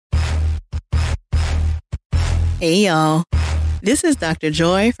Hey, y'all. This is Dr.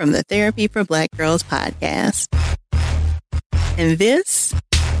 Joy from the Therapy for Black Girls podcast. And this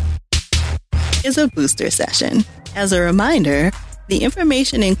is a booster session. As a reminder, the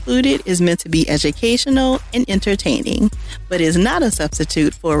information included is meant to be educational and entertaining, but is not a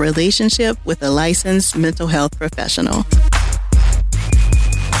substitute for a relationship with a licensed mental health professional.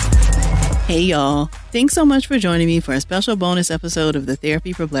 Hey, y'all. Thanks so much for joining me for a special bonus episode of the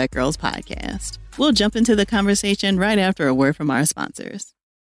Therapy for Black Girls podcast. We'll jump into the conversation right after a word from our sponsors.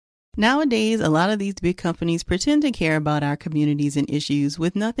 Nowadays, a lot of these big companies pretend to care about our communities and issues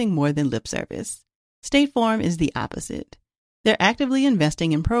with nothing more than lip service. State Farm is the opposite. They're actively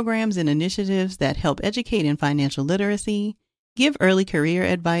investing in programs and initiatives that help educate in financial literacy, give early career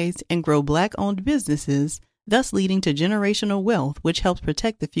advice, and grow Black-owned businesses, thus leading to generational wealth, which helps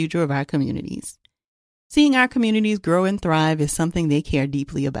protect the future of our communities. Seeing our communities grow and thrive is something they care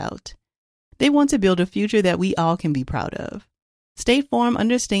deeply about. They want to build a future that we all can be proud of. State Farm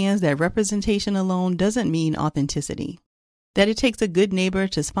understands that representation alone doesn't mean authenticity, that it takes a good neighbor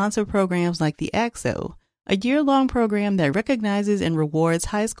to sponsor programs like the ACT-SO, a year-long program that recognizes and rewards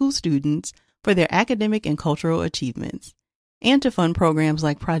high school students for their academic and cultural achievements, and to fund programs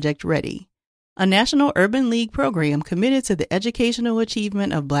like Project Ready, a National Urban League program committed to the educational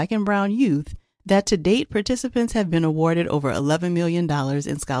achievement of Black and Brown youth that to date participants have been awarded over $11 million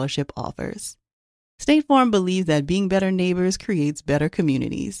in scholarship offers. State Farm believes that being better neighbors creates better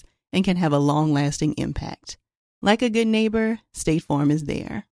communities and can have a long-lasting impact. Like a good neighbor, State Farm is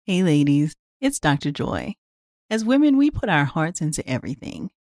there. Hey ladies, it's Dr. Joy. As women, we put our hearts into everything.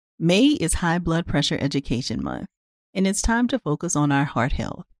 May is High Blood Pressure Education Month, and it's time to focus on our heart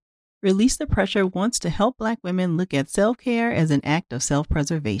health. Release the Pressure wants to help Black women look at self-care as an act of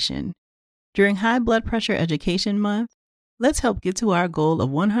self-preservation. During High Blood Pressure Education Month, let's help get to our goal of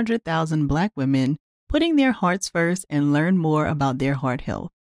 100,000 Black women putting their hearts first and learn more about their heart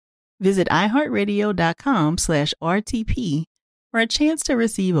health. Visit iHeartRadio.com/RTP for a chance to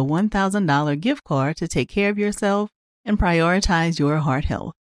receive a $1,000 gift card to take care of yourself and prioritize your heart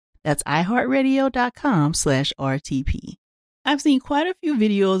health. That's iHeartRadio.com/RTP. I've seen quite a few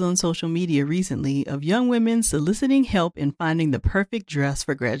videos on social media recently of young women soliciting help in finding the perfect dress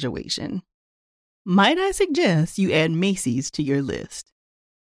for graduation. Might I suggest you add Macy's to your list?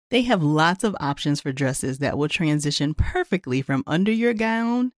 They have lots of options for dresses that will transition perfectly from under your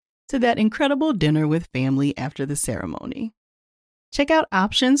gown to that incredible dinner with family after the ceremony. Check out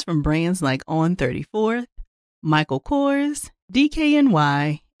options from brands like On 34th, Michael Kors,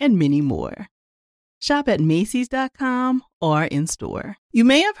 DKNY, and many more. Shop at Macy's.com or in store. You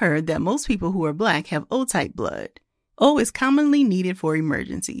may have heard that most people who are Black have O-type blood. O is commonly needed for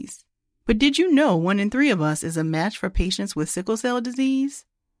emergencies. But did you know 1 in 3 of us is a match for patients with sickle cell disease?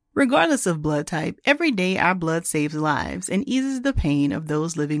 Regardless of blood type, every day our blood saves lives and eases the pain of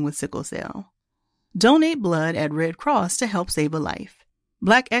those living with sickle cell. Donate blood at Red Cross to help save a life.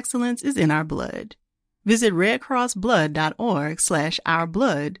 Black excellence is in our blood. Visit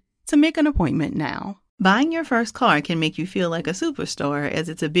redcrossblood.org/ourblood to make an appointment now. Buying your first car can make you feel like a superstar as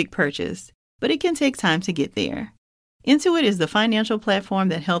it's a big purchase, but it can take time to get there. Intuit is the financial platform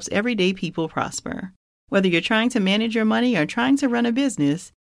that helps everyday people prosper. Whether you're trying to manage your money or trying to run a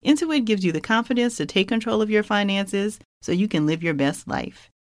business, Intuit gives you the confidence to take control of your finances so you can live your best life.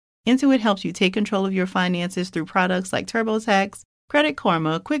 Intuit helps you take control of your finances through products like TurboTax, Credit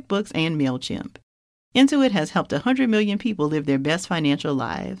Karma, QuickBooks, and MailChimp. Intuit has helped 100 million people live their best financial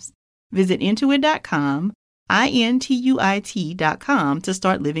lives. Visit Intuit.com, INTUIT.com to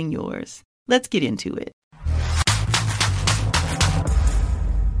start living yours. Let's get into it.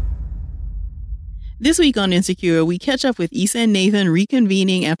 This week on Insecure, we catch up with Issa and Nathan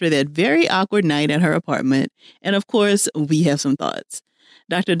reconvening after that very awkward night at her apartment. And of course, we have some thoughts.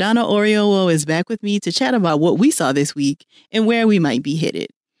 Dr. Donna Oriowo is back with me to chat about what we saw this week and where we might be headed.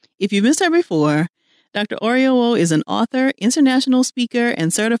 If you missed her before, Dr. Oriowo is an author, international speaker,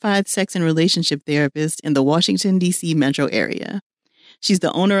 and certified sex and relationship therapist in the Washington, D.C. metro area. She's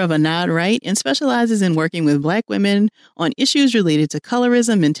the owner of A Nod Right and specializes in working with Black women on issues related to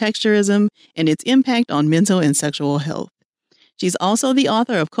colorism and texturism and its impact on mental and sexual health. She's also the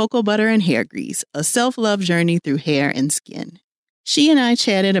author of Cocoa Butter and Hair Grease, a self-love journey through hair and skin. She and I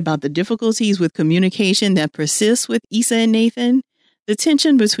chatted about the difficulties with communication that persists with Issa and Nathan, the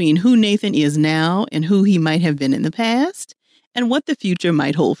tension between who Nathan is now and who he might have been in the past, and what the future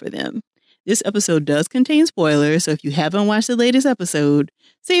might hold for them. This episode does contain spoilers, so if you haven't watched the latest episode,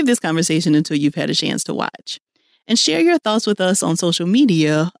 save this conversation until you've had a chance to watch. And share your thoughts with us on social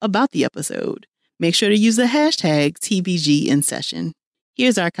media about the episode. Make sure to use the hashtag TBGInSession.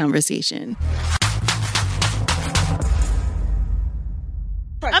 Here's our conversation.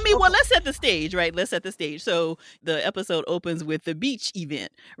 I mean, well, let's set the stage, right? Let's set the stage. So the episode opens with the beach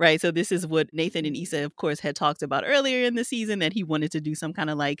event, right? So this is what Nathan and Issa, of course, had talked about earlier in the season, that he wanted to do some kind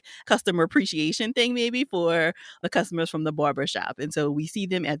of like customer appreciation thing, maybe for the customers from the barber shop. And so we see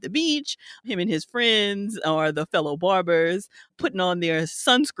them at the beach, him and his friends or the fellow barbers putting on their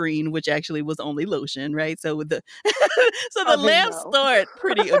sunscreen, which actually was only lotion, right? So with the so the lamps start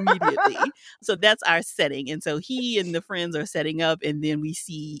pretty immediately. So that's our setting. And so he and the friends are setting up, and then we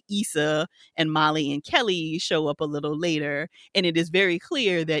see Issa and Molly and Kelly show up a little later. And it is very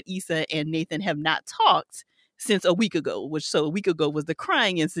clear that Issa and Nathan have not talked since a week ago, so a week ago was the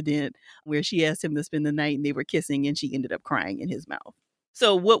crying incident where she asked him to spend the night and they were kissing and she ended up crying in his mouth.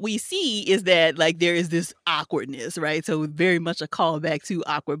 So what we see is that like there is this awkwardness, right? So very much a callback to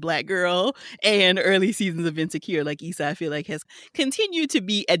Awkward Black Girl and early seasons of Insecure. Like Issa, I feel like has continued to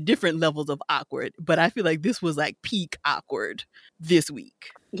be at different levels of awkward, but I feel like this was like peak awkward this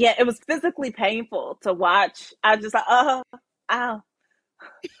week. Yeah, it was physically painful to watch. I was just like, oh, ow.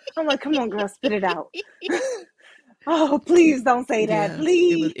 I'm like, come on, girl, spit it out. Oh, please don't say that,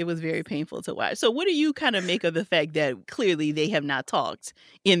 please. It was very painful to watch. So what do you kind of make of the fact that clearly they have not talked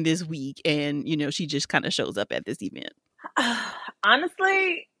in this week and, you know, she just kind of shows up at this event?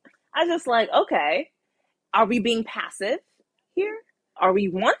 Honestly, I just like, okay, are we being passive here? Are we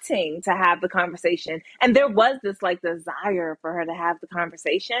wanting to have the conversation? And there was this like desire for her to have the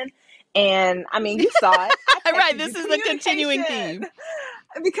conversation. And I mean, you saw it. Right, this is the continuing theme.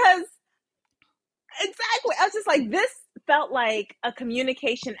 Because exactly. I was just like, this felt like a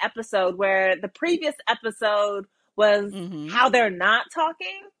communication episode where the previous episode was how they're not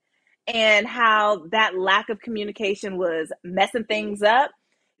talking and how that lack of communication was messing things up.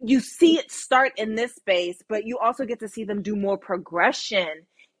 You see it start in this space, but you also get to see them do more progression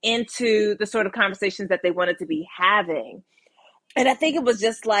into the sort of conversations that they wanted to be having. And I think it was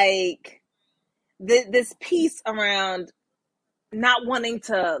just like this piece around not wanting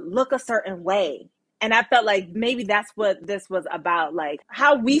to look a certain way. And I felt like maybe that's what this was about, like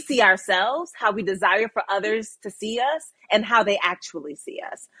how we see ourselves, how we desire for others to see us, and how they actually see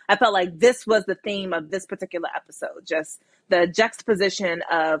us. I felt like this was the theme of this particular episode, just the juxtaposition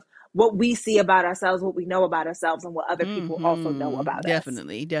of what we see about ourselves, what we know about ourselves, and what other people also know about us.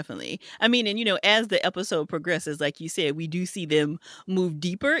 Definitely. I mean, and you know, as the episode progresses, like you said, we do see them move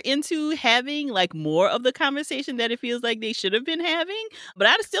deeper into having like more of the conversation that it feels like they should have been having. But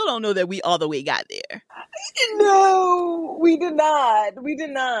I still don't know that we all the way got there. No, we did not.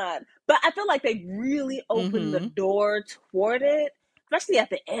 But I feel like they really opened the door toward it, especially at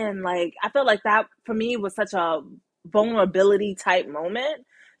the end. Like, I felt like that for me was such a vulnerability type moment,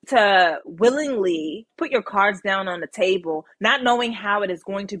 to willingly put your cards down on the table, not knowing how it is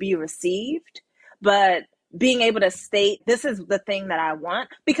going to be received, but being able to state, this is the thing that I want.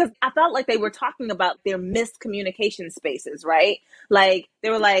 Because I felt like they were talking about their missed communication spaces, right? Like,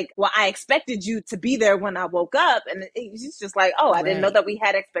 they were like, well, I expected you to be there when I woke up. And it's just like, oh, I didn't know that we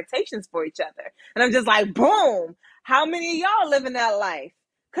had expectations for each other. And I'm just like, boom, how many of y'all living that life?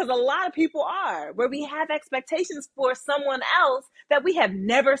 Because a lot of people are, where we have expectations for someone else that we have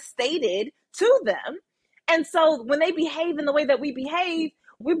never stated to them. And so when they behave in the way that we behave,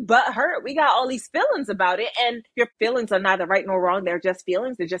 we butt hurt. We got all these feelings about it. And your feelings are neither right nor wrong. They're just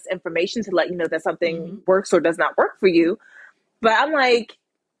feelings. They're just information to let you know that something works or does not work for you. But I'm like,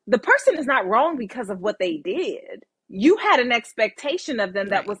 the person is not wrong because of what they did. You had an expectation of them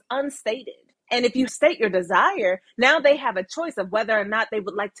that was unstated. And if you state your desire, now they have a choice of whether or not they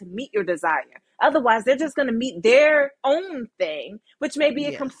would like to meet your desire. Otherwise, they're just going to meet their own thing, which may be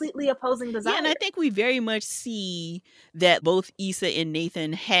a completely opposing desire. Yeah, and I think we very much see that both Issa and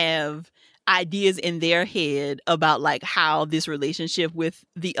Nathan have ideas in their head about like how this relationship with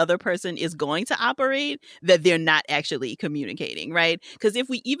the other person is going to operate that they're not actually communicating, right? Because if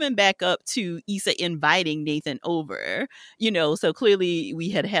we even back up to Issa inviting Nathan over, you know, so clearly we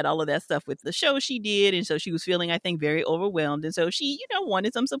had all of that stuff with the show she did, and so she was feeling, I think, very overwhelmed, and so she, you know,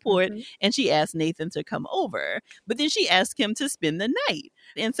 wanted some support, and she asked Nathan to come over, but then she asked him to spend the night.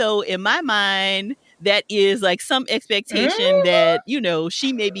 And so in my mind, that is like some expectation that, you know,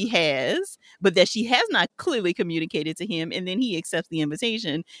 she maybe has, but that she has not clearly communicated to him. And then he accepts the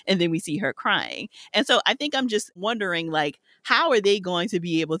invitation and then we see her crying. And so I think I'm just wondering, like, how are they going to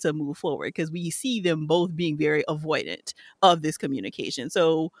be able to move forward? Because we see them both being very avoidant of this communication.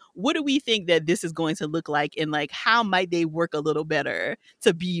 So what do we think that this is going to look like? And like, how might they work a little better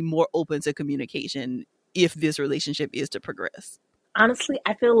to be more open to communication if this relationship is to progress? Honestly,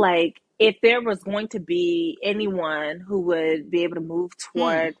 I feel like if there was going to be anyone who would be able to move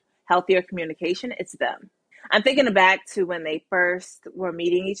toward healthier communication, it's them. I'm thinking back to when they first were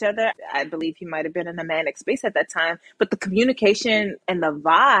meeting each other. I believe he might have been in a manic space at that time, but the communication and the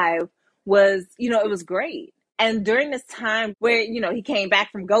vibe was, it was great. And during this time where, he came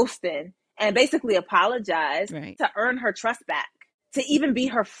back from ghosting and basically apologized to earn her trust back, to even be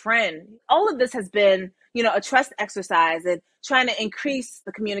her friend. All of this has been, a trust exercise and trying to increase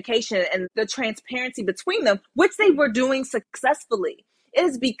the communication and the transparency between them, which they were doing successfully. It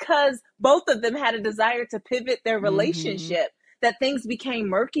is because both of them had a desire to pivot their relationship that things became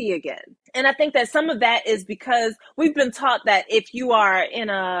murky again. And I think that some of that is because we've been taught that if you are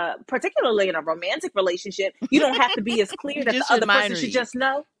particularly in a romantic relationship, you don't have to be as clear that the other person should just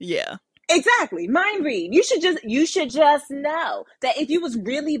know. Yeah. Exactly. Mind read. You should just know that if you was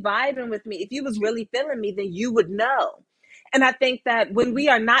really vibing with me, if you was really feeling me, then you would know. And I think that when we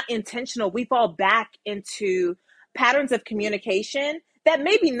are not intentional, we fall back into patterns of communication that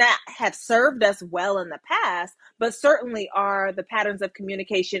maybe not have served us well in the past, but certainly are the patterns of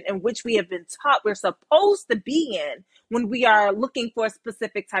communication in which we have been taught we're supposed to be in when we are looking for a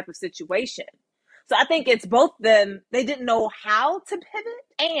specific type of situation. So I think it's both them. They didn't know how to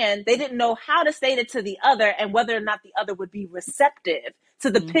pivot and they didn't know how to state it to the other and whether or not the other would be receptive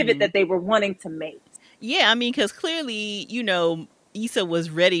to the pivot that they were wanting to make. Yeah, I mean, because clearly, Issa was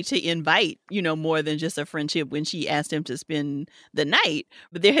ready to invite, more than just a friendship when she asked him to spend the night,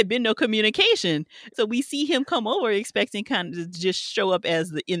 but there had been no communication. So we see him come over expecting kind of to just show up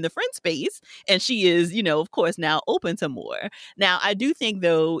as in the friend space. And she is, of course, now open to more. Now, I do think,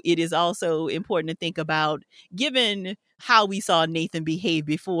 though, it is also important to think about, given how we saw Nathan behave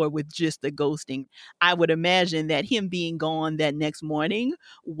before with just the ghosting, I would imagine that him being gone that next morning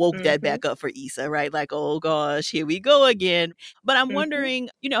woke that back up for Issa, right? Like, oh gosh, here we go again. But I'm wondering,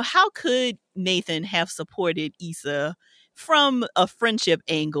 how could Nathan have supported Issa from a friendship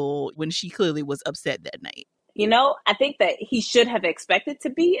angle when she clearly was upset that night? I think that he should have expected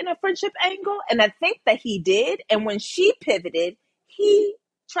to be in a friendship angle. And I think that he did. And when she pivoted, he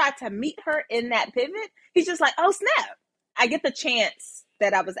tried to meet her in that pivot. He's just like, oh, snap. I get the chance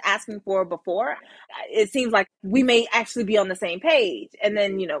that I was asking for before. It seems like we may actually be on the same page. And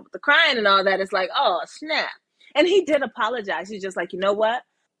then, the crying and all that is like, oh, snap. And he did apologize. He's just like, you know what?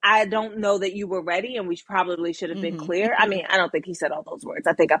 I don't know that you were ready and we probably should have been clear. I mean, I don't think he said all those words.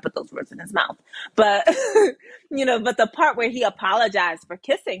 I think I put those words in his mouth. But, but the part where he apologized for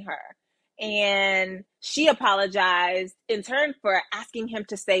kissing her and she apologized in turn for asking him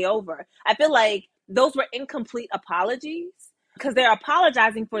to stay over. I feel like those were incomplete apologies because they're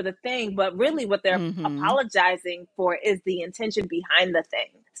apologizing for the thing, but really what they're apologizing for is the intention behind the thing.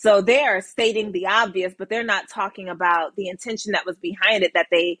 So they're stating the obvious, but they're not talking about the intention that was behind it, that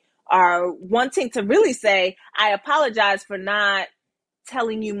they are wanting to really say, I apologize for not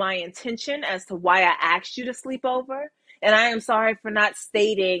telling you my intention as to why I asked you to sleep over. And I am sorry for not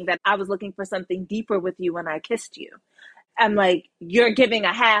stating that I was looking for something deeper with you when I kissed you. I'm like, you're giving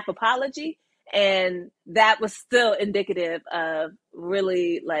a half apology. And that was still indicative of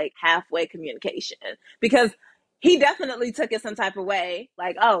really like halfway communication because he definitely took it some type of way.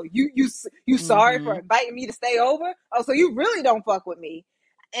 Like, oh, you sorry for inviting me to stay over? Oh, so you really don't fuck with me.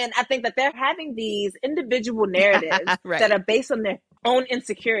 And I think that they're having these individual narratives that are based on their own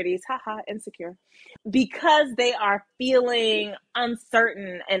insecurities. Haha, insecure. Because they are feeling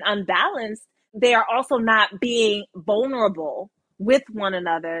uncertain and unbalanced, they are also not being vulnerable with one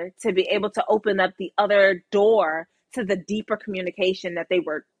another to be able to open up the other door to the deeper communication that they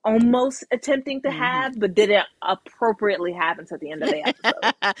were almost attempting to have, but didn't appropriately have until the end of the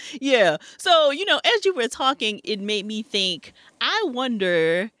episode. Yeah. So, as you were talking, it made me think, I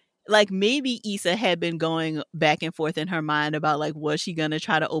wonder, like, maybe Issa had been going back and forth in her mind about, like, was she going to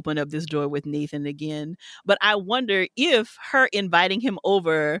try to open up this door with Nathan again? But I wonder if her inviting him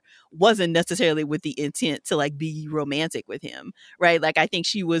over wasn't necessarily with the intent to, like, be romantic with him, right? Like, I think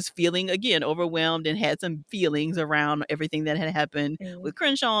she was feeling, again, overwhelmed and had some feelings around everything that had happened with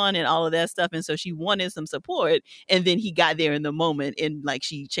Crenshaw and all of that stuff. And so she wanted some support. And then he got there in the moment and, like,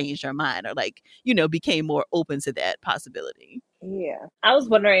 she changed her mind or, like, became more open to that possibility. Yeah. I was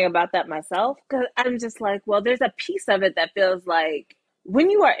wondering about that myself because I'm just like, well, there's a piece of it that feels like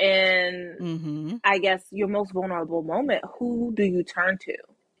when you are in, I guess, your most vulnerable moment, who do you turn to?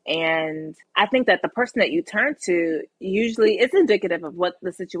 And I think that the person that you turn to usually is indicative of what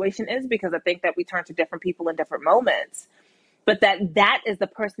the situation is because I think that we turn to different people in different moments. But that is the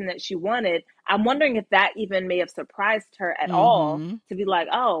person that she wanted. I'm wondering if that even may have surprised her at all to be like,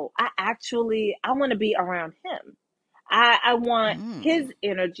 oh, I want to be around him. I want his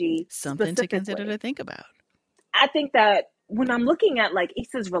energy. Something to consider to think about. I think that when I'm looking at like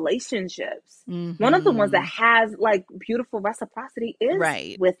Issa's relationships, one of the ones that has like beautiful reciprocity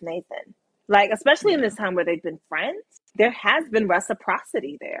is with Nathan. Like, especially in this time where they've been friends, there has been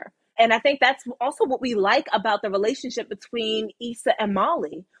reciprocity there. And I think that's also what we like about the relationship between Issa and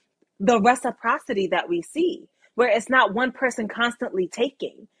Molly, the reciprocity that we see, where it's not one person constantly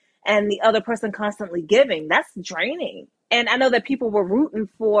taking and the other person constantly giving. That's draining. And I know that people were rooting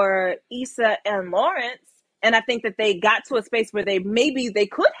for Issa and Lawrence, and I think that they got to a space where they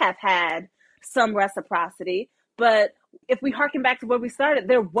could have had some reciprocity, but if we harken back to where we started,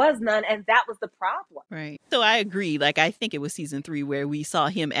 there was none, and that was the problem. Right. So I agree. Like, I think it was season 3 where we saw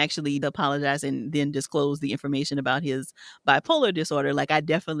him actually apologize and then disclose the information about his bipolar disorder. Like, I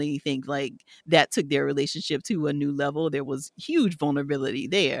definitely think like that took their relationship to a new level. There was huge vulnerability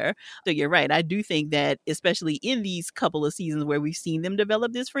there. So you're right. I do think that especially in these couple of seasons where we've seen them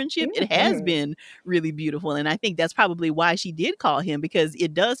develop this friendship, it has been really beautiful. And I think that's probably why she did call him, because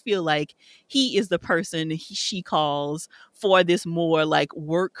it does feel like he is the person she calls for this more like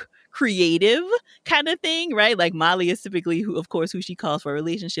work creative kind of thing, right? Like Molly is typically who she calls for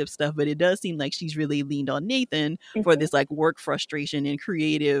relationship stuff, but it does seem like she's really leaned on Nathan for this like work frustration and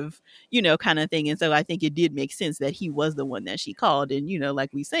creative, kind of thing. And so I think it did make sense that he was the one that she called. And,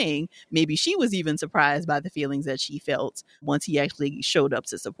 like we saying, maybe she was even surprised by the feelings that she felt once he actually showed up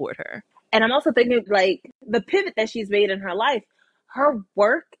to support her. And I'm also thinking like the pivot that she's made in her life, her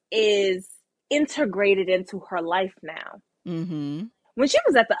work is integrated into her life now. When she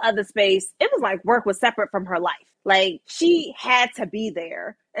was at the other space, it was like work was separate from her life. Like she had to be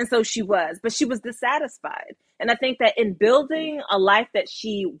there. And so she was, but she was dissatisfied. And I think that in building a life that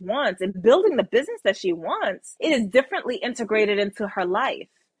she wants and building the business that she wants, it is differently integrated into her life.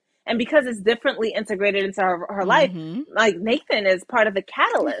 And because it's differently integrated into her life, like Nathan is part of the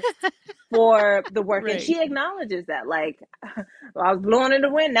catalyst for the work. And she acknowledges that, like, I was blowing in the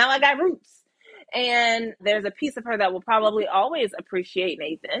wind, now I got roots. And there's a piece of her that will probably always appreciate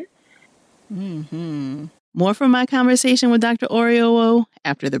Nathan. More from my conversation with Dr. Oriowo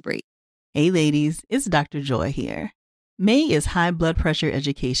after the break. Hey ladies, it's Dr. Joy here. May is High Blood Pressure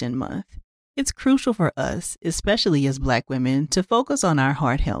Education Month. It's crucial for us, especially as Black women, to focus on our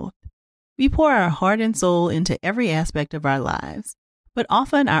heart health. We pour our heart and soul into every aspect of our lives, but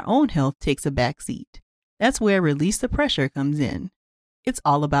often our own health takes a back seat. That's where Release the Pressure comes in. It's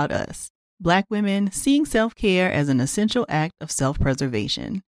all about us, Black women, seeing self-care as an essential act of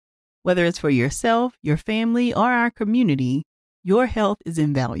self-preservation. Whether it's for yourself, your family, or our community, your health is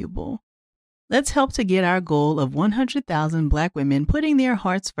invaluable. Let's help to get our goal of 100,000 Black women putting their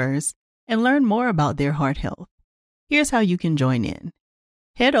hearts first and learn more about their heart health. Here's how you can join in.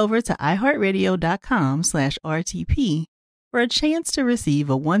 Head over to iHeartRadio.com/RTP for a chance to receive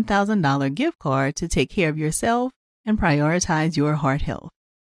a $1,000 gift card to take care of yourself and prioritize your heart health.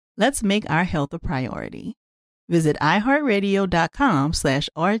 Let's make our health a priority. Visit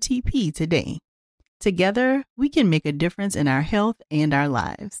iHeartRadio.com/RTP today. Together, we can make a difference in our health and our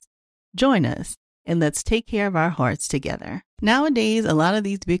lives. Join us, and let's take care of our hearts together. Nowadays, a lot of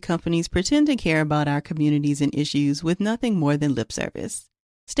these big companies pretend to care about our communities and issues with nothing more than lip service.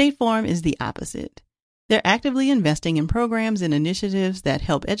 State Farm is the opposite. They're actively investing in programs and initiatives that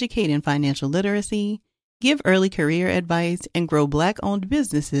help educate in financial literacy, give early career advice, and grow Black-owned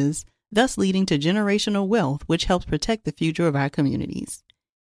businesses, thus leading to generational wealth, which helps protect the future of our communities.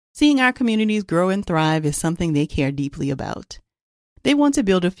 Seeing our communities grow and thrive is something they care deeply about. They want to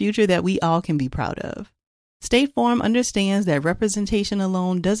build a future that we all can be proud of. State Farm understands that representation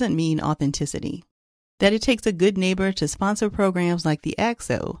alone doesn't mean authenticity, that it takes a good neighbor to sponsor programs like the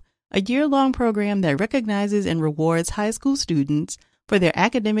ACT-SO, a year-long program that recognizes and rewards high school students for their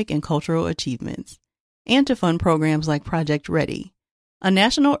academic and cultural achievements, and to fund programs like Project Ready, a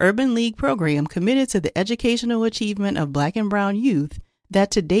National Urban League program committed to the educational achievement of Black and Brown youth that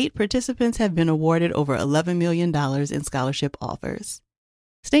to date participants have been awarded over $11 million in scholarship offers.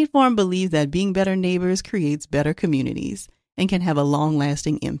 State Farm believes that being better neighbors creates better communities and can have a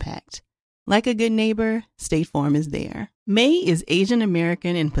long-lasting impact. Like a good neighbor, State Farm is there. May is Asian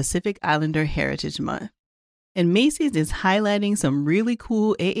American and Pacific Islander Heritage Month, and Macy's is highlighting some really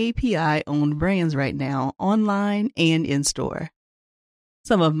cool AAPI-owned brands right now, online and in-store.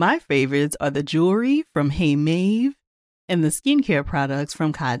 Some of my favorites are the jewelry from Hey Maeve and the skincare products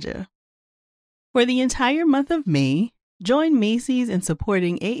from Kaja. For the entire month of May, join Macy's in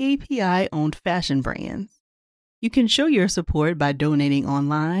supporting AAPI-owned fashion brands. You can show your support by donating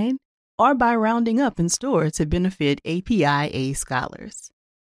online or by rounding up in store to benefit APIA scholars.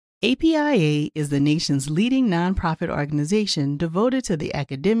 APIA is the nation's leading nonprofit organization devoted to the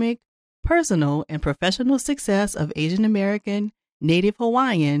academic, personal and professional success of Asian American, Native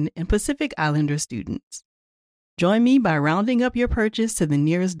Hawaiian, and Pacific Islander students. Join me by rounding up your purchase to the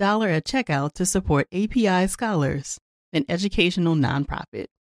nearest dollar at checkout to support API Scholars, an educational nonprofit.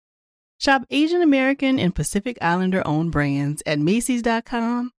 Shop Asian American and Pacific Islander-owned brands at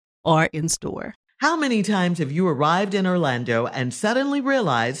Macy's.com or in-store. How many times have you arrived in Orlando and suddenly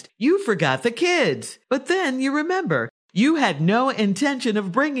realized you forgot the kids? But then you remember, you had no intention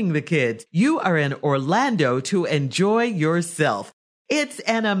of bringing the kids. You are in Orlando to enjoy yourself. It's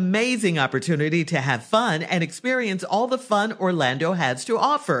an amazing opportunity to have fun and experience all the fun Orlando has to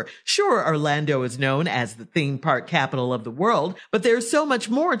offer. Sure, Orlando is known as the theme park capital of the world, but there's so much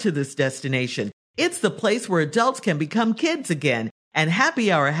more to this destination. It's the place where adults can become kids again, and happy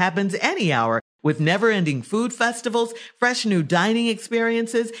hour happens any hour with never-ending food festivals, fresh new dining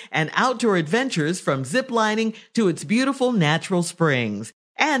experiences, and outdoor adventures from ziplining to its beautiful natural springs.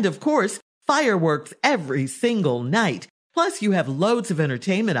 And, of course, fireworks every single night. Plus, you have loads of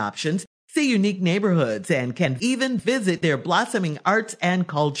entertainment options, see unique neighborhoods, and can even visit their blossoming arts and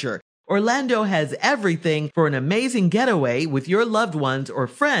culture. Orlando has everything for an amazing getaway with your loved ones or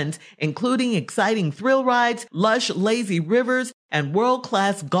friends, including exciting thrill rides, lush, lazy rivers, and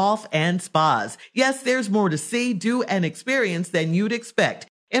world-class golf and spas. Yes, there's more to see, do, and experience than you'd expect.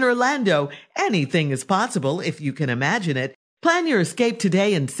 In Orlando, anything is possible if you can imagine it. Plan your escape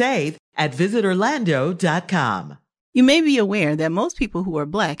today and save at visitorlando.com. You may be aware that most people who are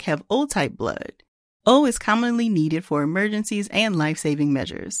Black have O-type blood. O is commonly needed for emergencies and life-saving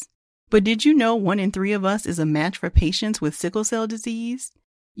measures. But did you know 1 in 3 of us is a match for patients with sickle cell disease?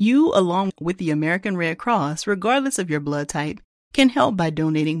 You, along with the American Red Cross, regardless of your blood type, can help by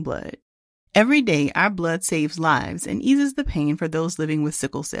donating blood. Every day, our blood saves lives and eases the pain for those living with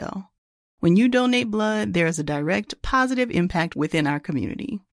sickle cell. When you donate blood, there is a direct, positive impact within our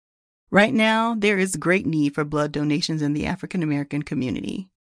community. Right now, there is great need for blood donations in the African American community.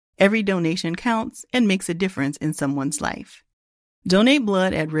 Every donation counts and makes a difference in someone's life. Donate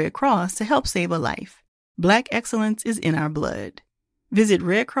blood at Red Cross to help save a life. Black excellence is in our blood. Visit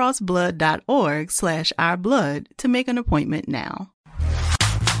redcrossblood.org/ourblood to make an appointment now.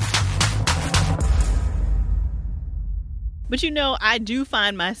 But I do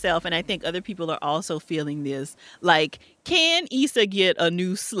find myself, and I think other people are also feeling this, like, can Issa get a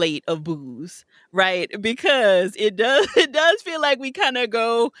new slate of booze, right? Because it does feel like we kind of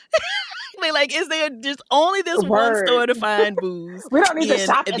go, like, is there just only this one store to find booze? We don't need to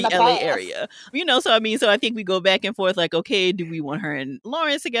shop in the LA past. area. So I think we go back and forth, like, okay, do we want her and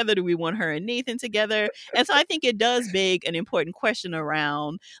Lawrence together? Do we want her and Nathan together? And so I think it does beg an important question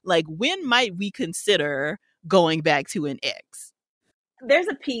around, like, when might we consider going back to an ex? There's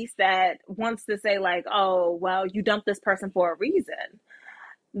a piece that wants to say, like, oh, well, you dumped this person for a reason.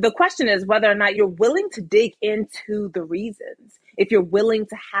 The question is whether or not you're willing to dig into the reasons, if you're willing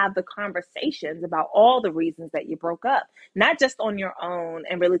to have the conversations about all the reasons that you broke up, not just on your own,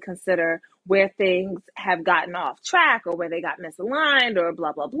 and really consider where things have gotten off track or where they got misaligned or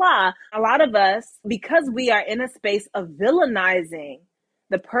blah, blah, blah. A lot of us, because we are in a space of villainizing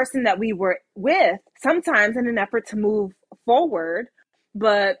the person that we were with, sometimes in an effort to move forward,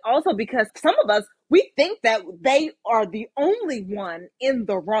 but also because some of us, we think that they are the only one in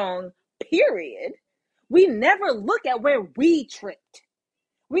the wrong, period. We never look at where we tripped.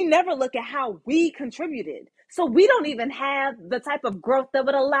 We never look at how we contributed. So we don't even have the type of growth that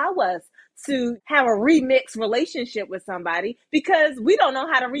would allow us to have a remix relationship with somebody because we don't know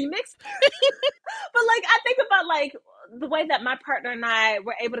how to remix. But like, I think about like the way that my partner and I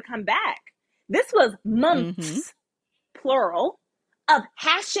were able to come back. This was months, plural, of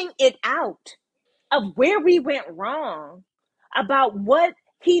hashing it out, of where we went wrong, about what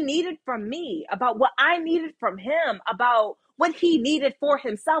he needed from me, about what I needed from him, about what he needed for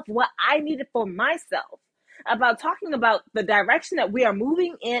himself, what I needed for myself, about talking about the direction that we are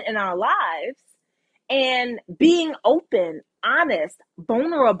moving in our lives and being open, honest,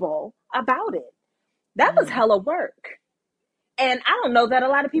 vulnerable about it. That was hella work. And I don't know that a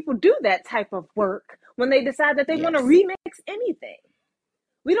lot of people do that type of work when they decide that they want to remix anything.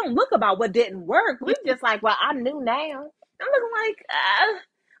 We don't look about what didn't work. We're just like, well, I'm new now.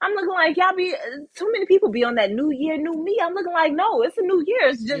 I'm looking like y'all be, too many people be on that new year, new me. I'm looking like, no, it's a new year.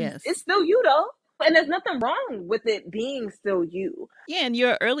 It's just, it's still you though. And there's nothing wrong with it being still you. Yeah, and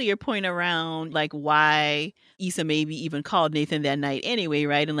your earlier point around like why Issa maybe even called Nathan that night anyway,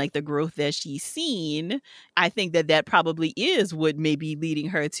 right? And like the growth that she's seen, I think that probably is what may be leading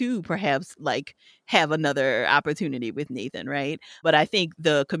her to perhaps like have another opportunity with Nathan, right? But I think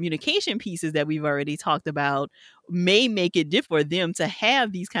the communication pieces that we've already talked about may make it difficult for them to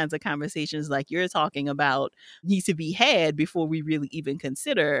have these kinds of conversations like you're talking about needs to be had before we really even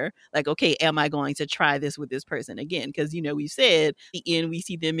consider like, okay, am I going to try this with this person again? Because, we said at the end, we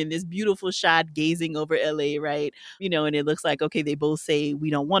see them in this beautiful shot gazing over LA, right? And it looks like, okay, they both say we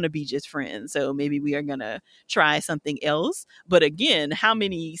don't want to be just friends. So maybe we are going to try something else. But again, how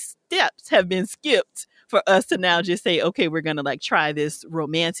many steps have been skipped for us to now just say, okay, we're going to like try this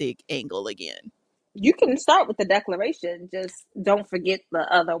romantic angle again? You can start with the declaration. Just don't forget the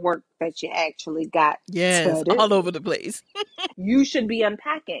other work that you actually got. Yes, all over the place. You should be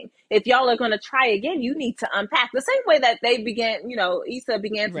unpacking. If y'all are going to try again, you need to unpack. The same way that they began, Issa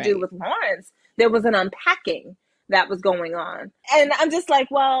began to do with Lawrence. There was an unpacking that was going on. And I'm just like,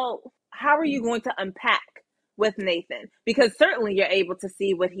 well, how are you going to unpack with Nathan? Because certainly you're able to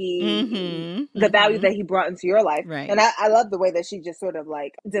see what the value that he brought into your life. Right. And I love the way that she just sort of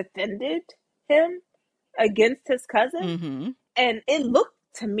like defended him against his cousin. And it looked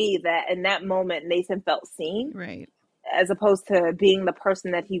to me that in that moment, Nathan felt seen. Right. As opposed to being the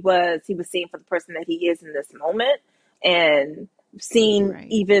person that he was seen for the person that he is in this moment, and seen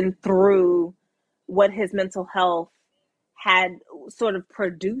even through what his mental health had sort of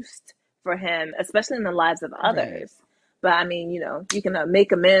produced for him, especially in the lives of others. But I mean, you can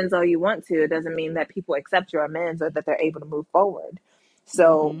make amends all you want to. It doesn't mean that people accept your amends or that they're able to move forward.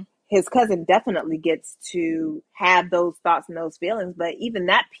 So his cousin definitely gets to have those thoughts and those feelings. But even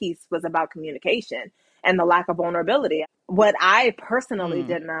that piece was about communication and the lack of vulnerability. What I personally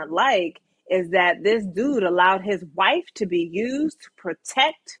did not like is that this dude allowed his wife to be used to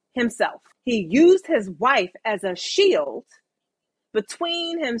protect himself. He used his wife as a shield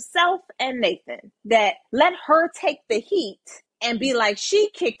between himself and Nathan, that let her take the heat and be like, she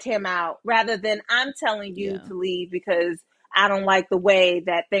kicked him out, rather than I'm telling you to leave because I don't like the way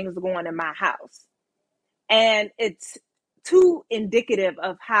that things are going in my house. And it's too indicative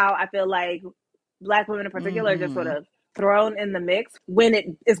of how I feel like Black women in particular are just sort of thrown in the mix when it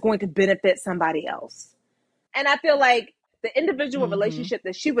is going to benefit somebody else. And I feel like the individual relationship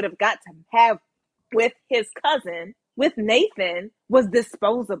that she would have got to have with his cousin, with Nathan, was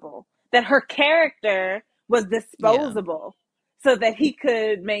disposable. That her character was disposable so that he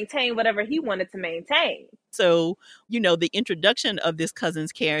could maintain whatever he wanted to maintain. So, the introduction of this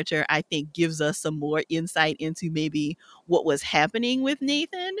cousin's character, I think, gives us some more insight into maybe what was happening with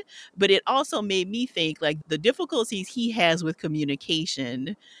Nathan. But it also made me think like the difficulties he has with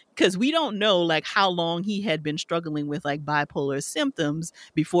communication, because we don't know like how long he had been struggling with like bipolar symptoms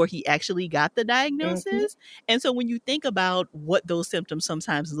before he actually got the diagnosis. And so when you think about what those symptoms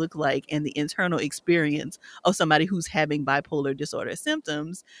sometimes look like and the internal experience of somebody who's having bipolar disorder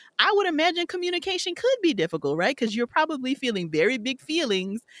symptoms, I would imagine communication could be difficult, right? Because you're probably feeling very big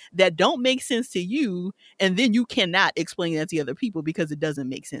feelings that don't make sense to you, and then you cannot explain that to other people because it doesn't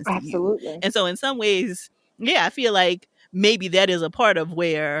make sense to you. And so in some ways, I feel like maybe that is a part of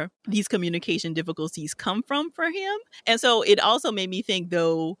where these communication difficulties come from for him. And so it also made me think,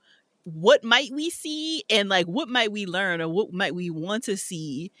 though, what might we see and like what might we learn or what might we want to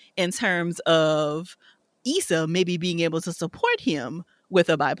see in terms of Issa maybe being able to support him with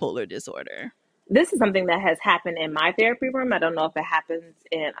a bipolar disorder? This is something that has happened in my therapy room. I don't know if it happens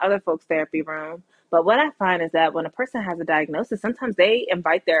in other folks' therapy room, but what I find is that when a person has a diagnosis, sometimes they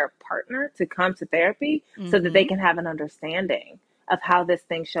invite their partner to come to therapy so that they can have an understanding of how this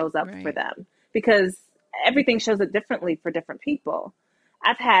thing shows up for them, because everything shows up differently for different people.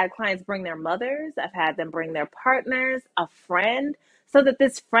 I've had clients bring their mothers, I've had them bring their partners, a friend, so that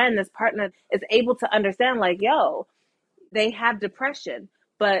this friend, this partner is able to understand like, yo, they have depression.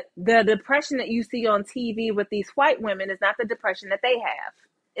 But the depression that you see on TV with these white women is not the depression that they have.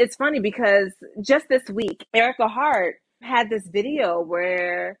 It's funny because just this week, Erica Hart had this video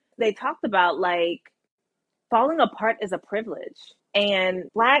where they talked about like falling apart is a privilege. And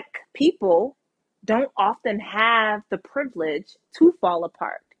Black people don't often have the privilege to fall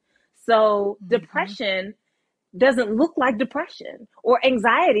apart. So depression doesn't look like depression, or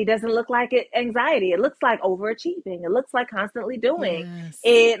anxiety doesn't look like anxiety. It looks like overachieving. It looks like constantly doing.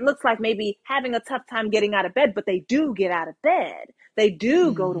 It looks like maybe having a tough time getting out of bed, but they do get out of bed. They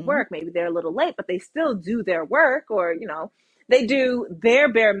do go to work. Maybe they're a little late, but they still do their work, or, they do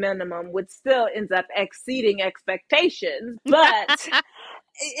their bare minimum, which still ends up exceeding expectations. But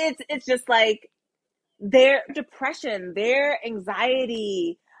it's just like their depression, their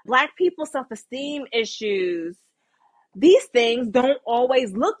anxiety, Black people's self-esteem issues, these things don't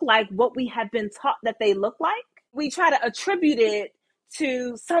always look like what we have been taught that they look like. We try to attribute it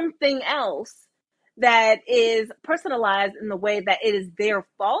to something else that is personalized in the way that it is their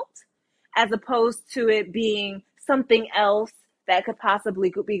fault, as opposed to it being something else that could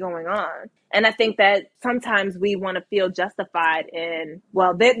possibly be going on. And I think that sometimes we want to feel justified in,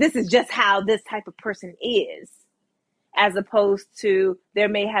 well, this is just how this type of person is, as opposed to there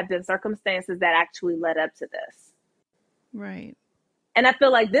may have been circumstances that actually led up to this. Right. And I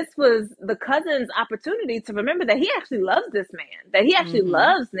feel like this was the cousin's opportunity to remember that he actually loves this man, that he actually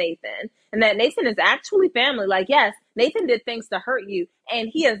loves Nathan, and that Nathan is actually family. Like, yes, Nathan did things to hurt you, and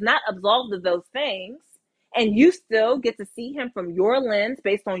he is not absolved of those things. And you still get to see him from your lens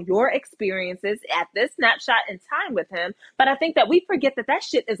based on your experiences at this snapshot in time with him. But I think that we forget that that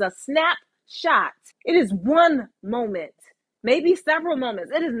shit is a snapshot. It is one moment, maybe several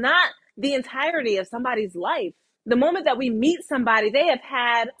moments. It is not the entirety of somebody's life. The moment that we meet somebody, they have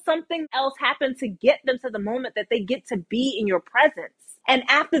had something else happen to get them to the moment that they get to be in your presence. And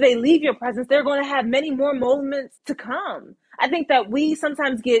after they leave your presence, they're going to have many more moments to come. I think that we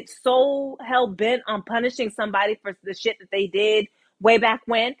sometimes get so hell-bent on punishing somebody for the shit that they did way back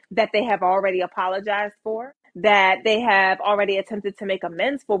when, that they have already apologized for, that they have already attempted to make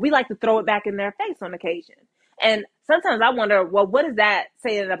amends for. We like to throw it back in their face on occasion. And sometimes I wonder, well, what is that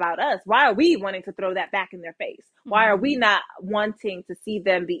saying about us? Why are we wanting to throw that back in their face? Why are we not wanting to see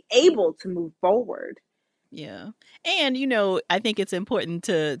them be able to move forward? Yeah. And, you know, I think it's important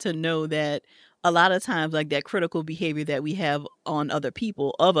to know that a lot of times, like, that critical behavior that we have on other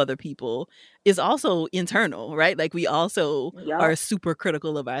people, is also internal, right? Like, we also are super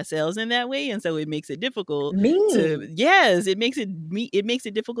critical of ourselves in that way. And so it makes it difficult it makes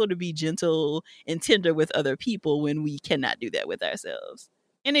it difficult to be gentle and tender with other people when we cannot do that with ourselves.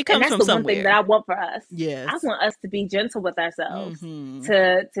 And it comes from somewhere. One thing that I want for us. Yes. I want us to be gentle with ourselves,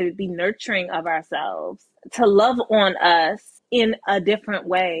 to be nurturing of ourselves, to love on us in a different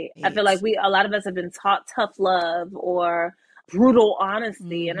way. I feel like a lot of us have been taught tough love or brutal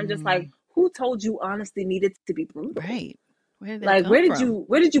honesty. And I'm just like, who told you honesty needed to be brutal? Right. Where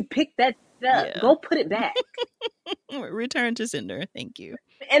did you pick that up? Yeah. Go put it back. Return to sender. Thank you.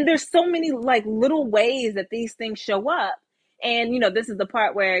 And there's so many like little ways that these things show up. And, you know, this is the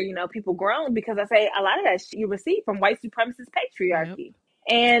part where, you know, people groan, because I say a lot of that you receive from white supremacist patriarchy. Yep.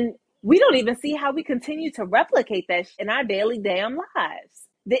 And we don't even see how we continue to replicate that in our daily damn lives.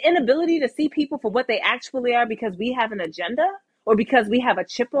 The inability to see people for what they actually are because we have an agenda or because we have a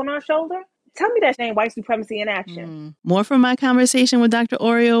chip on our shoulder. Tell me that ain't white supremacy in action. More from my conversation with Dr.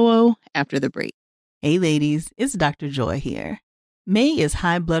 Oriowo after the break. Hey ladies, it's Dr. Joy here. May is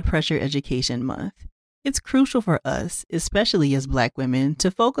High Blood Pressure Education Month. It's crucial for us, especially as Black women, to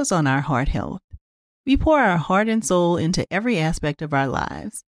focus on our heart health. We pour our heart and soul into every aspect of our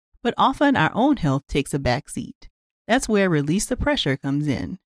lives, but often our own health takes a back seat. That's where Release the Pressure comes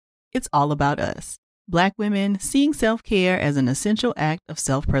in. It's all about us, Black women, seeing self-care as an essential act of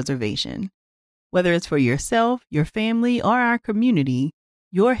self-preservation. Whether it's for yourself, your family, or our community,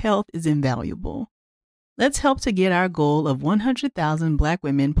 your health is invaluable. Let's help to get our goal of 100,000 Black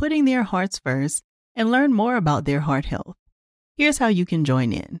women putting their hearts first and learn more about their heart health. Here's how you can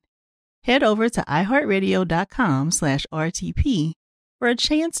join in. Head over to iHeartRadio.com/RTP for a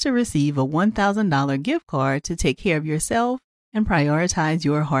chance to receive a $1,000 gift card to take care of yourself and prioritize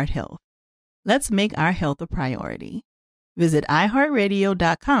your heart health. Let's make our health a priority. Visit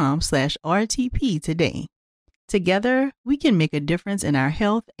iHeartRadio.com/RTP today. Together, we can make a difference in our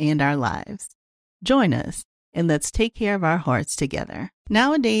health and our lives. Join us, and let's take care of our hearts together.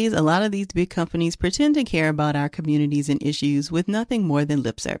 Nowadays, a lot of these big companies pretend to care about our communities and issues with nothing more than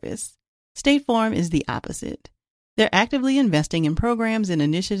lip service. State Farm is the opposite. They're actively investing in programs and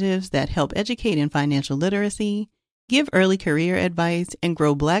initiatives that help educate in financial literacy, give early career advice, and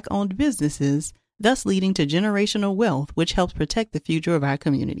grow Black-owned businesses, thus leading to generational wealth, which helps protect the future of our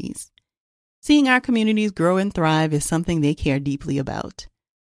communities. Seeing our communities grow and thrive is something they care deeply about.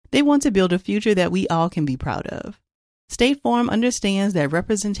 They want to build a future that we all can be proud of. State Farm understands that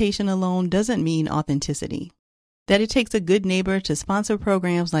representation alone doesn't mean authenticity, that it takes a good neighbor to sponsor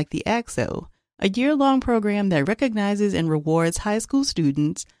programs like the ACT-SO, a year-long program that recognizes and rewards high school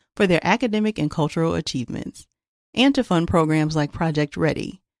students for their academic and cultural achievements, and to fund programs like Project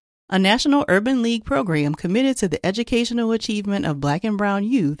Ready, a National Urban League program committed to the educational achievement of Black and Brown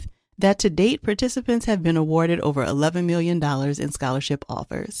youth that to date participants have been awarded over $11 million in scholarship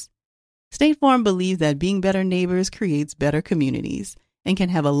offers. State Farm believes that being better neighbors creates better communities and can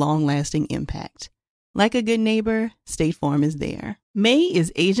have a long-lasting impact. Like a good neighbor, State Farm is there. May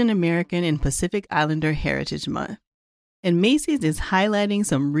is Asian American and Pacific Islander Heritage Month, and Macy's is highlighting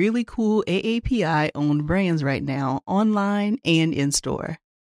some really cool AAPI-owned brands right now, online and in store.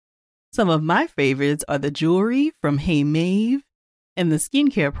 Some of my favorites are the jewelry from Hey Mave and the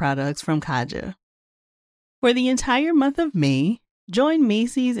skincare products from Kaja. For the entire month of May, join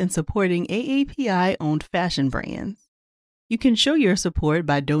Macy's in supporting AAPI-owned fashion brands. You can show your support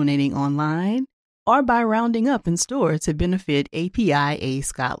by donating online or by rounding up in store to benefit APIA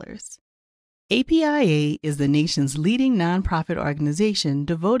scholars. APIA is the nation's leading nonprofit organization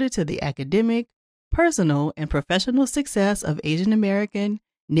devoted to the academic, personal, and professional success of Asian American,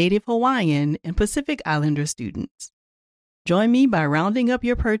 Native Hawaiian, and Pacific Islander students. Join me by rounding up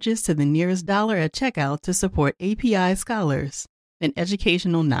your purchase to the nearest dollar at checkout to support API Scholars, an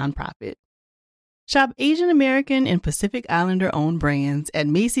educational nonprofit. Shop Asian American and Pacific Islander-owned brands at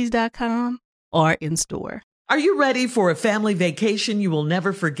Macy's.com or in store. Are you ready for a family vacation you will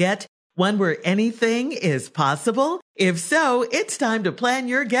never forget? One where anything is possible? If so, it's time to plan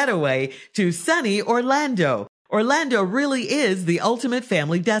your getaway to sunny Orlando. Orlando really is the ultimate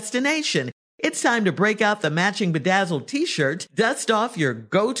family destination. It's time to break out the matching bedazzled t-shirt, dust off your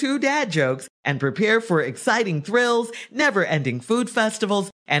go-to dad jokes, and prepare for exciting thrills, never-ending food festivals,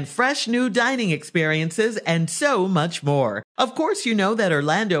 and fresh new dining experiences, and so much more. Of course, you know that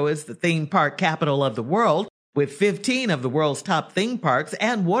Orlando is the theme park capital of the world, with 15 of the world's top theme parks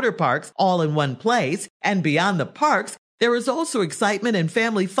and water parks all in one place. And beyond the parks, there is also excitement and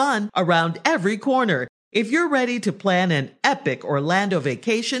family fun around every corner. If you're ready to plan an epic Orlando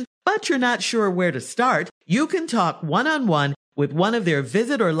vacation, but you're not sure where to start, you can talk one-on-one with one of their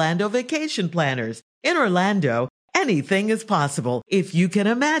Visit Orlando vacation planners. In Orlando, anything is possible if you can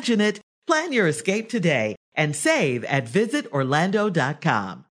imagine it. Plan your escape today and save at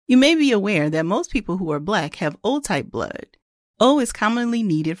visitorlando.com. You may be aware that most people who are Black have O-type blood. O is commonly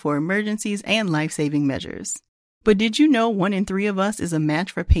needed for emergencies and life-saving measures. But did you know 1 in 3 of us is a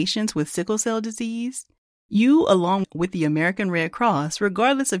match for patients with sickle cell disease? You, along with the American Red Cross,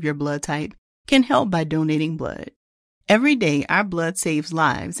 regardless of your blood type, can help by donating blood. Every day, our blood saves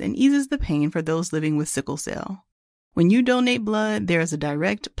lives and eases the pain for those living with sickle cell. When you donate blood, there is a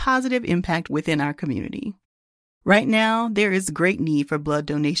direct positive impact within our community. Right now, there is great need for blood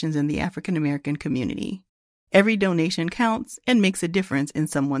donations in the African American community. Every donation counts and makes a difference in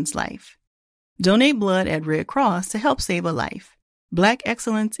someone's life. Donate blood at Red Cross to help save a life. Black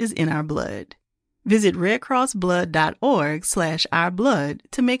excellence is in our blood. Visit redcrossblood.org/ourblood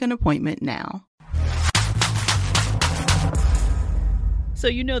to make an appointment now. So,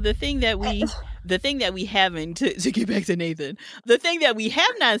 you know, the thing that we haven't, to get back to Nathan, the thing that we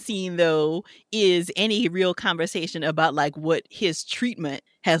have not seen, though, is any real conversation about like what his treatment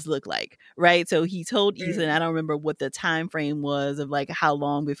has looked like, right? So he told Issa, and I don't remember what the time frame was of like how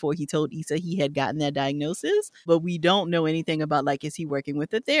long before he told Issa he had gotten that diagnosis, but we don't know anything about like, is he working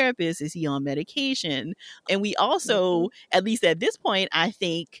with a therapist? Is he on medication? And we also, at least at this point, I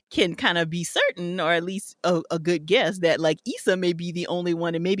think can kind of be certain, or at least a good guess, that like Issa may be the only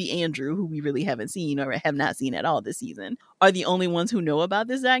one, and maybe Andrew, who we really haven't seen or have not seen at all this season, are the only ones who know about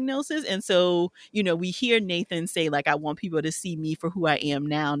this diagnosis. And so, you know, we hear Nathan say like, I want people to see me for who I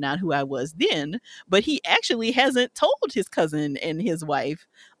am now, not who I was then. But he actually hasn't told his cousin and his wife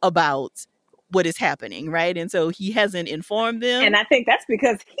about what is happening, right? And so he hasn't informed them. And I think that's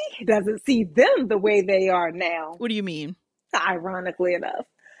because he doesn't see them the way they are now. What do you mean? Ironically enough,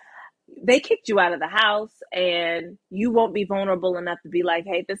 they kicked you out of the house and you won't be vulnerable enough to be like,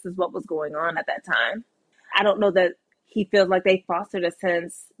 hey, this is what was going on at that time. I don't know that he feels like they fostered a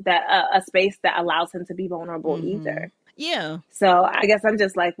sense that a space that allows him to be vulnerable either. Yeah. So I guess I'm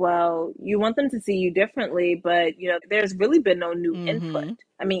just like, well, you want them to see you differently, but you know, there's really been no new input.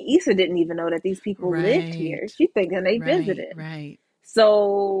 I mean, Issa didn't even know that these people lived here. She's thinking they visited. Right.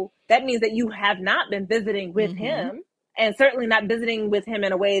 So that means that you have not been visiting with him, and certainly not visiting with him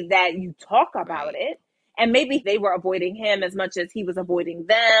in a way that you talk about it. And maybe they were avoiding him as much as he was avoiding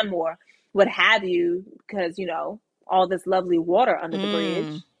them or what have you, because, you know, all this lovely water under the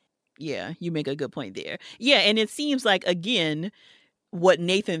bridge. Yeah, you make a good point there. Yeah, and it seems like, again, what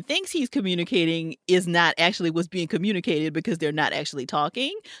Nathan thinks he's communicating is not actually what's being communicated because they're not actually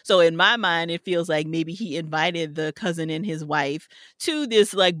talking. So in my mind, it feels like maybe he invited the cousin and his wife to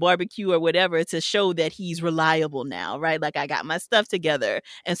this like barbecue or whatever to show that he's reliable now, right? Like, I got my stuff together.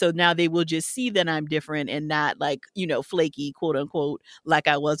 And so now they will just see that I'm different and not like, you know, flaky, quote unquote, like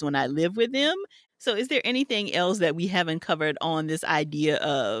I was when I lived with them. So is there anything else that we haven't covered on this idea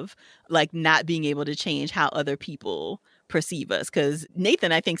of like not being able to change how other people perceive us? Because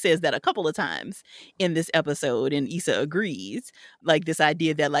Nathan, I think, says that a couple of times in this episode, and Issa agrees, like this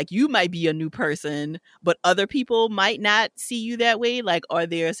idea that like you might be a new person, but other people might not see you that way. Like, are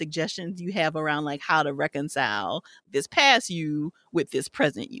there suggestions you have around like how to reconcile this past you with this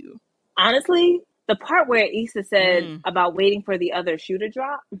present you? Honestly, the part where Issa said about waiting for the other shoe to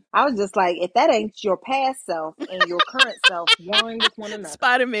drop, I was just like, if that ain't your past self and your current self warring with one another.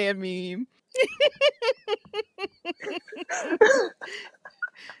 Spider-Man meme.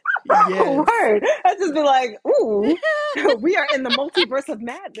 Yes. Word. I just be like, ooh, we are in the multiverse of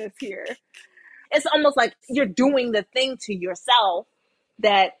madness here. It's almost like you're doing the thing to yourself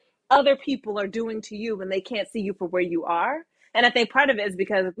that other people are doing to you when they can't see you for where you are. And I think part of it is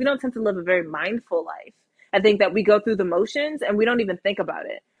because we don't tend to live a very mindful life. I think that we go through the motions and we don't even think about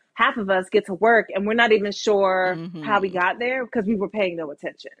it. Half of us get to work and we're not even sure how we got there because we were paying no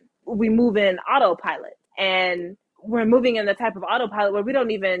attention. We move in autopilot, and we're moving in the type of autopilot where we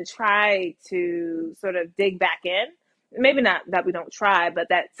don't even try to sort of dig back in. Maybe not that we don't try, but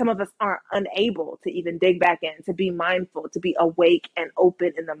that some of us are unable to even dig back in, to be mindful, to be awake and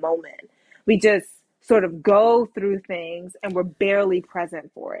open in the moment. We just sort of go through things and we're barely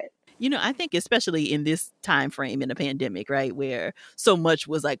present for it. You know, I think especially in this time frame in the pandemic, right, where so much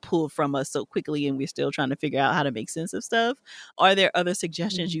was like pulled from us so quickly and we're still trying to figure out how to make sense of stuff. Are there other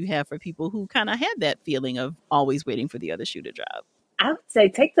suggestions you have for people who kind of had that feeling of always waiting for the other shoe to drop? I would say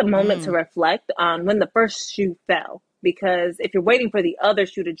take the moment to reflect on when the first shoe fell. Because if you're waiting for the other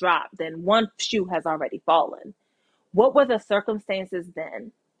shoe to drop, then one shoe has already fallen. What were the circumstances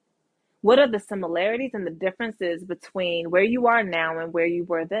then? What are the similarities and the differences between where you are now and where you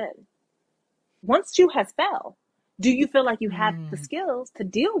were then? Once shoe has fell, do you feel like you have the skills to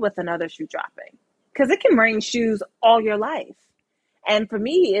deal with another shoe dropping? Because it can rain shoes all your life. And for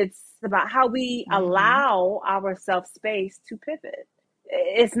me, it's about how we allow ourselves space to pivot.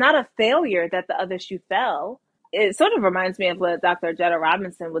 It's not a failure that the other shoe fell. It sort of reminds me of what Dr. Jetta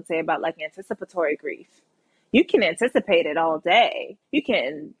Robinson would say about like anticipatory grief. You can anticipate it all day. You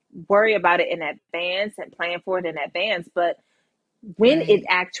can worry about it in advance and plan for it in advance. But when it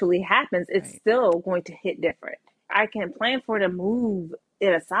actually happens, it's still going to hit different. I can plan for it and move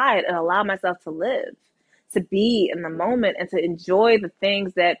it aside and allow myself to live, to be in the moment and to enjoy the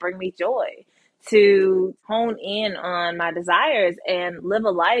things that bring me joy, to hone in on my desires and live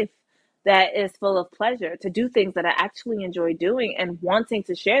a life that is full of pleasure, to do things that I actually enjoy doing and wanting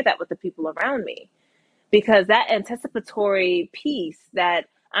to share that with the people around me. Because that anticipatory piece that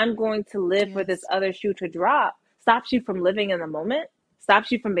I'm going to live for this other shoe to drop stops you from living in the moment,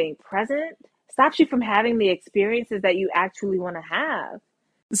 stops you from being present, stops you from having the experiences that you actually want to have.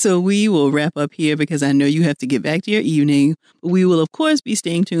 So we will wrap up here because I know you have to get back to your evening. We will, of course, be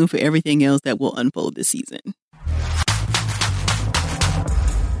staying tuned for everything else that will unfold this season.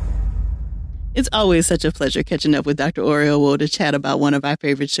 It's always such a pleasure catching up with Dr. Oriowo to chat about one of our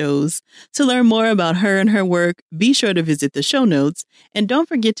favorite shows. To learn more about her and her work, be sure to visit the show notes, and don't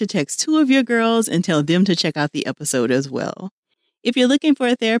forget to text 2 of your girls and tell them to check out the episode as well. If you're looking for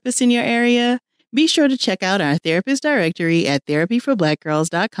a therapist in your area, be sure to check out our therapist directory at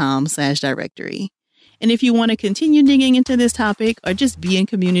therapyforblackgirls.com/directory. And if you want to continue digging into this topic or just be in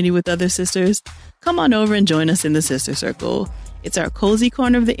community with other sisters, come on over and join us in the Sister Circle. It's our cozy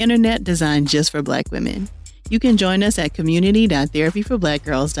corner of the internet designed just for Black women. You can join us at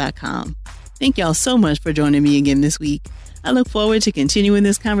community.therapyforblackgirls.com. Thank y'all so much for joining me again this week. I look forward to continuing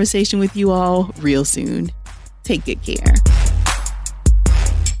this conversation with you all real soon. Take good care.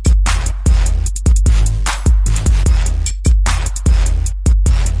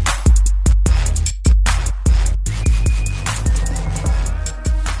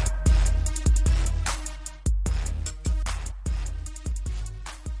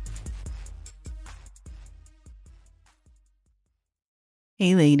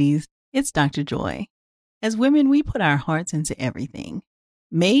 Hey ladies, it's Dr. Joy. As women, we put our hearts into everything.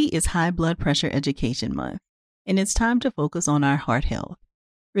 May is High Blood Pressure Education Month, and it's time to focus on our heart health.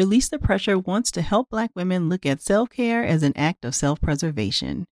 Release the Pressure wants to help Black women look at self-care as an act of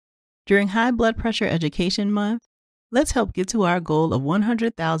self-preservation. During High Blood Pressure Education Month, let's help get to our goal of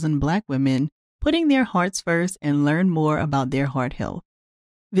 100,000 Black women putting their hearts first and learn more about their heart health.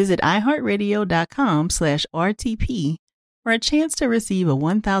 Visit iHeartRadio.com/RTP for a chance to receive a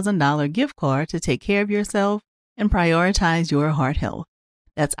 $1,000 gift card to take care of yourself and prioritize your heart health.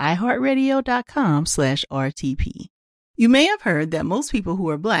 That's iHeartRadio.com/RTP. You may have heard that most people who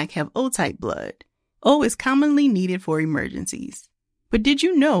are Black have O-type blood. O is commonly needed for emergencies. But did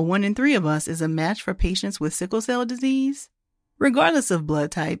you know 1 in 3 of us is a match for patients with sickle cell disease? Regardless of blood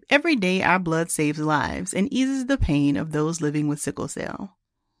type, every day our blood saves lives and eases the pain of those living with sickle cell.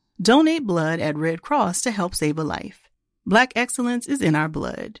 Donate blood at Red Cross to help save a life. Black excellence is in our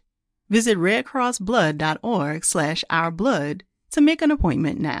blood. Visit redcrossblood.org/ourblood to make an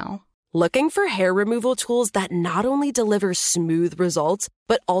appointment now. Looking for hair removal tools that not only deliver smooth results,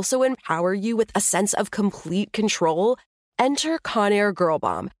 but also empower you with a sense of complete control? Enter Conair Girl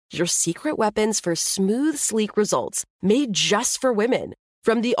Bomb, your secret weapons for smooth, sleek results, made just for women.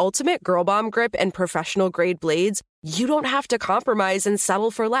 From the ultimate Girl Bomb grip and professional-grade blades, you don't have to compromise and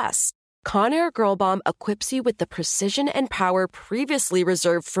settle for less. Conair Girl Bomb equips you with the precision and power previously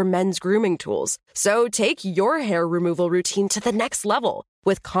reserved for men's grooming tools. So take your hair removal routine to the next level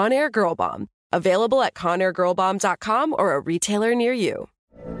with Conair Girl Bomb. Available at ConairGirlBomb.com or a retailer near you.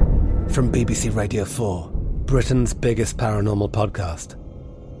 From BBC Radio 4, Britain's biggest paranormal podcast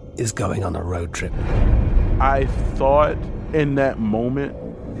is going on a road trip. I thought in that moment,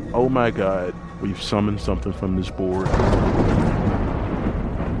 oh my God, we've summoned something from this board.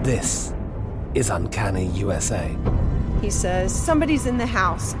 This is Uncanny USA. He says, somebody's in the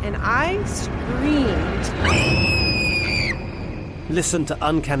house, and I screamed. Listen to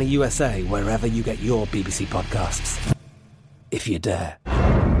Uncanny USA wherever you get your BBC podcasts, if you dare.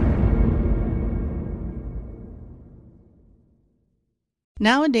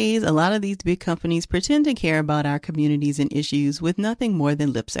 Nowadays, a lot of these big companies pretend to care about our communities and issues with nothing more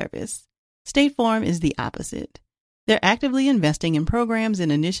than lip service. State Farm is the opposite. They're actively investing in programs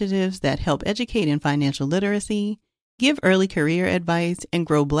and initiatives that help educate in financial literacy, give early career advice, and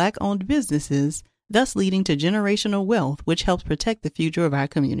grow Black-owned businesses, thus leading to generational wealth, which helps protect the future of our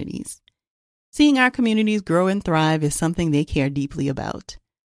communities. Seeing our communities grow and thrive is something they care deeply about.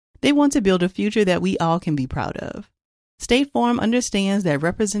 They want to build a future that we all can be proud of. State Farm understands that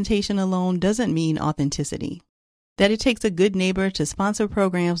representation alone doesn't mean authenticity, that it takes a good neighbor to sponsor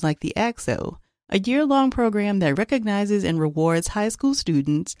programs like the ACT-SO, a year-long program that recognizes and rewards high school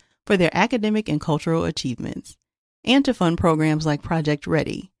students for their academic and cultural achievements, and to fund programs like Project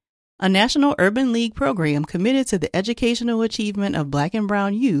Ready, a national urban league program committed to the educational achievement of Black and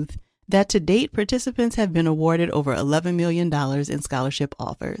Brown youth that to date participants have been awarded over $11 million in scholarship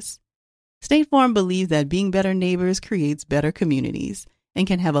offers. State Farm believes that being better neighbors creates better communities and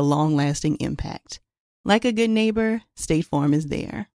can have a long-lasting impact. Like a good neighbor, State Farm is there.